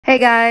Hey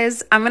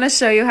guys, I'm going to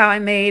show you how I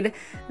made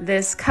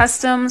this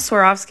custom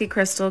Swarovski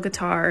crystal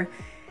guitar.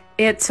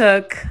 It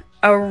took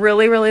a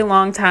really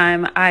long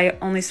time. I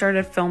only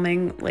started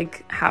filming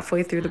like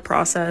halfway through the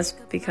process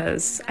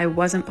because I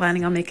wasn't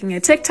planning on making a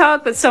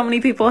TikTok, but so many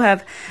people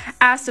have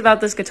asked about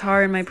this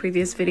guitar in my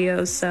previous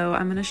videos, so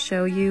I'm going to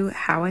show you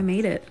how I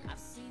made it.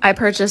 I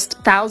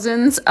purchased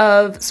thousands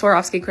of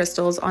Swarovski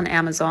crystals on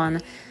Amazon.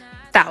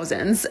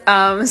 Thousands.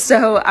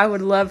 So I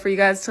would love for you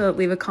guys to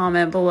leave a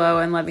comment below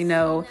and let me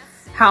know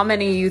how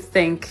many you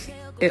think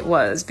it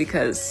was,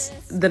 because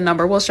the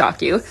number will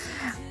shock you.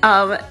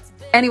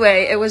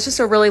 Anyway, it was just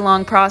a really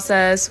long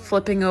process,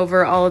 flipping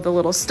over all of the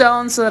little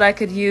stones so that I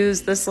could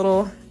use this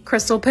little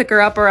crystal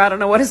picker upper. I don't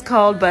know what it's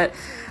called, but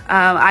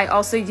I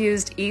also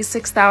used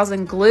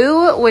E6000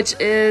 glue, which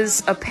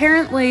is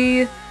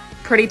apparently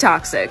pretty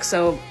toxic.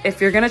 So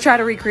if you're gonna try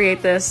to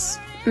recreate this,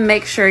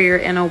 make sure you're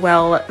in a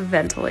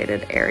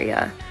well-ventilated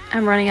area.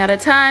 I'm running out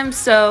of time,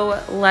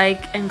 so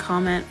like and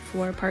comment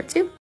for part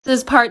 2. This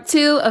is part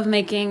 2 of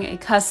making a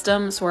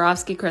custom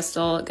Swarovski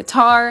crystal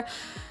guitar.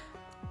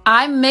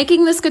 I'm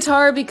making this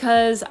guitar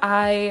because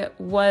I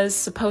was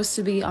supposed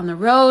to be on the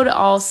road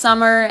all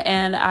summer,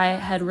 and I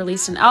had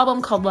released an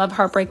album called Love,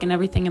 Heartbreak, and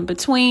Everything in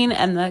Between,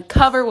 and the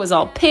cover was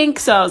all pink,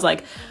 so I was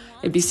like,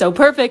 it'd be so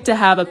perfect to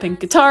have a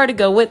pink guitar to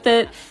go with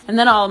it, and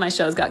then all of my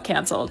shows got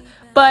canceled.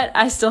 But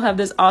I still have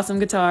this awesome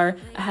guitar.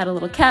 I had a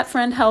little cat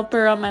friend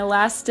helper on my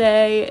last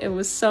day. It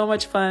was so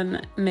much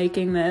fun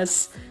making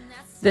this.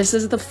 This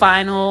is the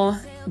final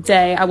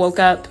day. I woke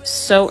up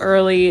so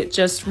early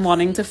just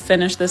wanting to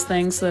finish this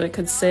thing so that it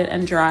could sit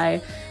and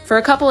dry for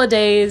a couple of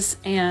days,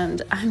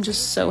 and I'm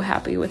just so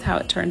happy with how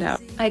it turned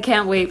out. I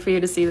can't wait for you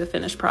to see the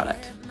finished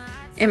product.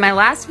 In my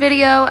last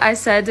video, I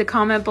said to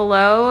comment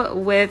below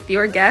with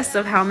your guess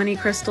of how many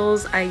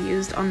crystals I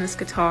used on this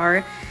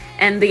guitar,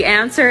 and the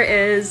answer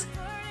is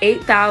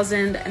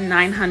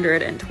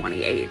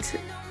 8,928.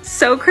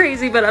 So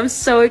crazy, but I'm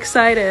so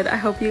excited. I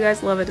hope you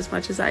guys love it as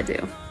much as I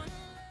do.